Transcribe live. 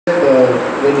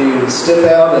when you step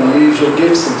out and use your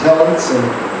gifts and talents. And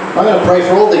I'm going to pray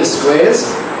for all these squares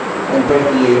and pray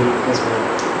for you as well.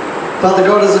 Father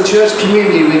God, as a church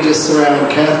community, we just surround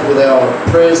Kath with our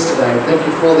prayers today. Thank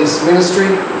you for this ministry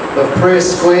of prayer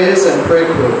squares and prayer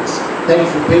quilts. Thank you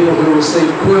for people who receive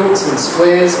quilts and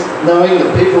squares, knowing that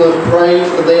people have prayed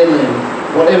for their need,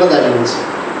 whatever that is.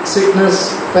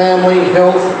 Sickness, family,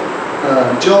 health,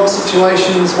 job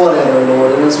situations, whatever,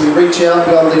 Lord. And as we reach out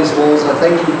beyond these walls, I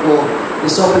thank you for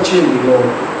this opportunity, Lord.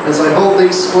 As I hold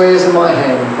these squares in my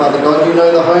hand, Father God, you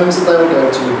know the homes that they will go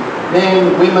to.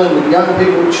 Men, women, young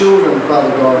people, children,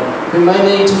 Father God, who may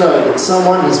need to know that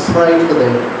someone has prayed for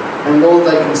them. And Lord,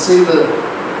 they can see the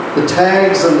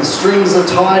tags and the strings are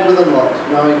tied with a knot,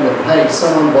 knowing that, hey,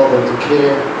 someone bothered to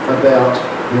care about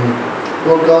me.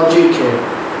 Lord God, you care.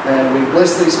 And we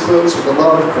bless these quilts with the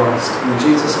love of Christ. In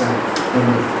Jesus' name,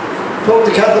 amen. Talk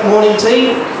to Kath at morning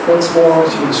tea. Once more,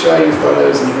 she can show you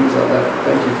photos and things like that.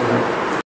 Thank you for that.